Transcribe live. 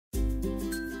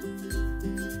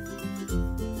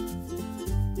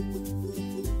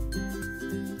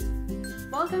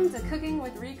Welcome to Cooking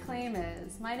with Reclaim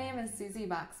Is. My name is Susie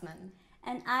Boxman.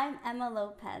 And I'm Emma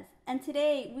Lopez. And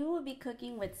today we will be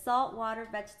cooking with saltwater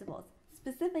vegetables,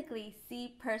 specifically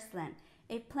sea purslane,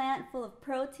 a plant full of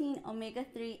protein,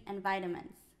 omega-3, and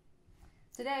vitamins.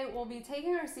 Today we'll be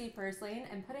taking our sea purslane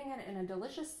and putting it in a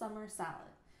delicious summer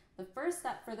salad. The first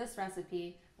step for this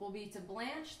recipe will be to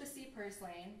blanch the sea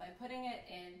purslane by putting it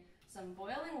in some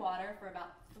boiling water for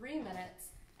about 3 minutes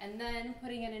and then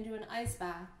putting it into an ice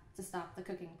bath to stop the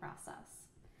cooking process.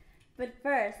 But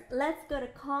first, let's go to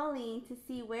Colleen to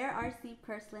see where our sea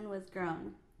purslane was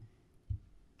grown.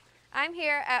 I'm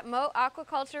here at Mote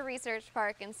Aquaculture Research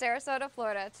Park in Sarasota,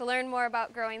 Florida to learn more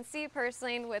about growing sea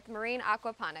purslane with marine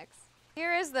aquaponics.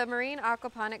 Here is the marine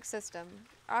aquaponics system.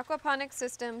 Aquaponics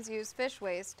systems use fish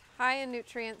waste, high in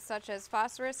nutrients such as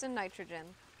phosphorus and nitrogen,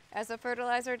 as a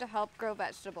fertilizer to help grow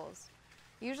vegetables.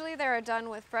 Usually they are done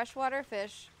with freshwater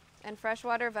fish and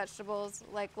freshwater vegetables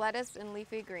like lettuce and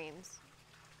leafy greens.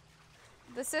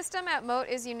 The system at Mote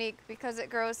is unique because it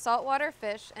grows saltwater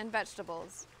fish and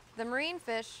vegetables. The marine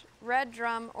fish, red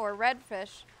drum or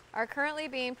redfish, are currently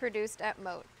being produced at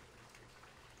Mote.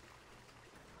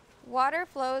 Water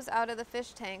flows out of the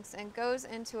fish tanks and goes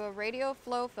into a radial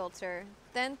flow filter,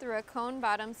 then through a cone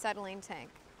bottom settling tank.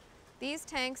 These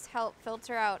tanks help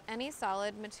filter out any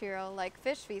solid material like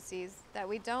fish feces that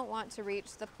we don't want to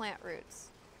reach the plant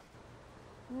roots.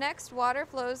 Next, water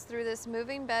flows through this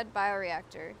moving bed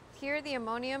bioreactor. Here, the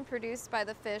ammonium produced by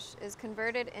the fish is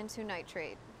converted into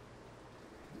nitrate.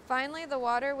 Finally, the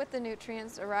water with the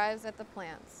nutrients arrives at the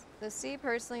plants. The sea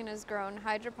purslane is grown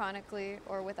hydroponically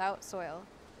or without soil.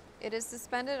 It is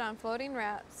suspended on floating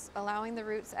rafts, allowing the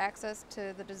roots access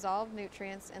to the dissolved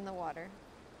nutrients in the water.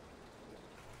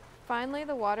 Finally,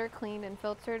 the water cleaned and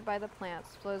filtered by the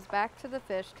plants flows back to the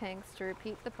fish tanks to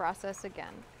repeat the process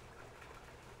again.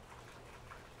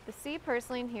 The sea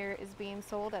purslane here is being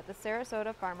sold at the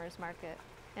Sarasota Farmers Market,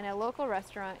 and a local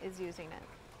restaurant is using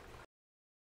it.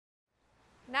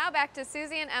 Now back to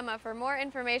Susie and Emma for more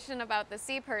information about the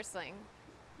sea purslane.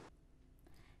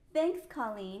 Thanks,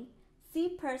 Colleen.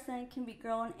 Sea purslane can be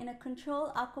grown in a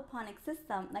controlled aquaponic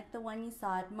system like the one you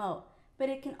saw at Mote, but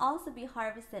it can also be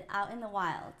harvested out in the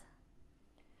wild.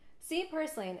 Sea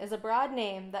purslane is a broad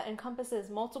name that encompasses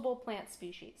multiple plant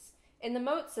species. In the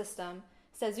Mote system,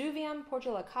 Sesuvium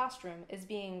portulacastrum is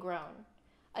being grown.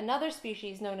 Another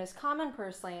species known as common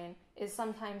purslane is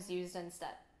sometimes used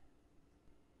instead.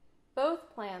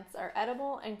 Both plants are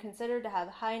edible and considered to have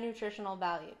high nutritional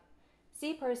value.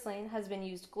 Sea purslane has been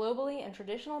used globally in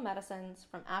traditional medicines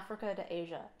from Africa to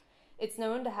Asia. It's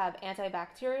known to have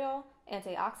antibacterial,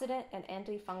 antioxidant, and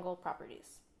antifungal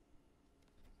properties.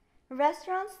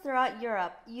 Restaurants throughout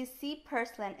Europe use sea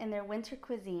purslane in their winter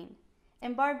cuisine.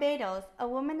 In Barbados, a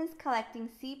woman is collecting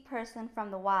sea purslane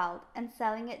from the wild and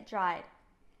selling it dried.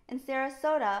 In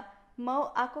Sarasota,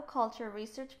 Mote Aquaculture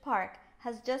Research Park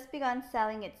has just begun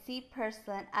selling its sea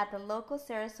purslane at the local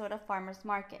Sarasota Farmers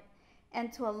Market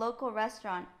and to a local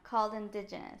restaurant called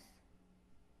Indigenous.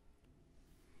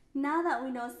 Now that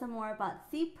we know some more about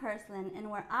sea purslane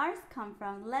and where ours come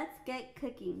from, let's get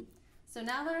cooking. So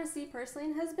now that our sea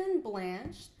purslane has been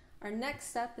blanched, our next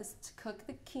step is to cook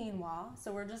the quinoa.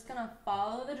 So we're just gonna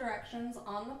follow the directions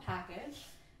on the package.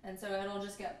 And so it'll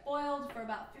just get boiled for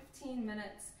about 15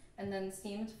 minutes and then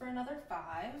steamed for another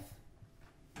 5.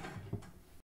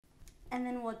 And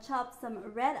then we'll chop some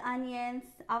red onions,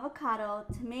 avocado,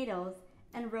 tomatoes,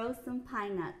 and roast some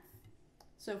pine nuts.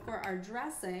 So for our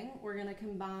dressing, we're gonna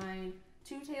combine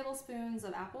 2 tablespoons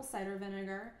of apple cider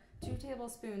vinegar, 2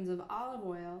 tablespoons of olive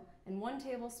oil, and 1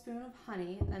 tablespoon of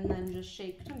honey, and then just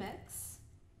shake to mix.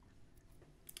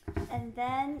 And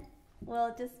then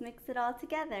we'll just mix it all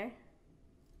together.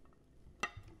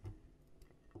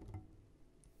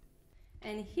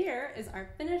 And here is our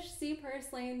finished sea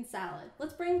purslane salad.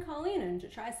 Let's bring Colleen in to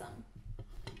try some.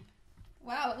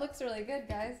 Wow, it looks really good,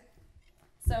 guys.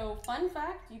 So, fun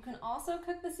fact, you can also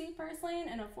cook the sea purslane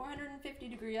in a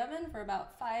 450-degree oven for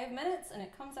about 5 minutes, and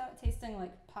it comes out tasting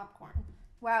like popcorn.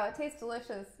 Wow, it tastes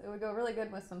delicious. It would go really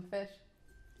good with some fish.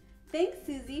 Thanks,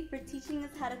 Susie, for teaching us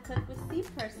how to cook with sea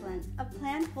purslane, a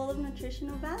plant full of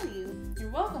nutritional value. You're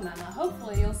welcome, Emma.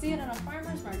 Hopefully you'll see it in a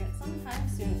farmer's market sometime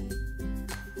soon.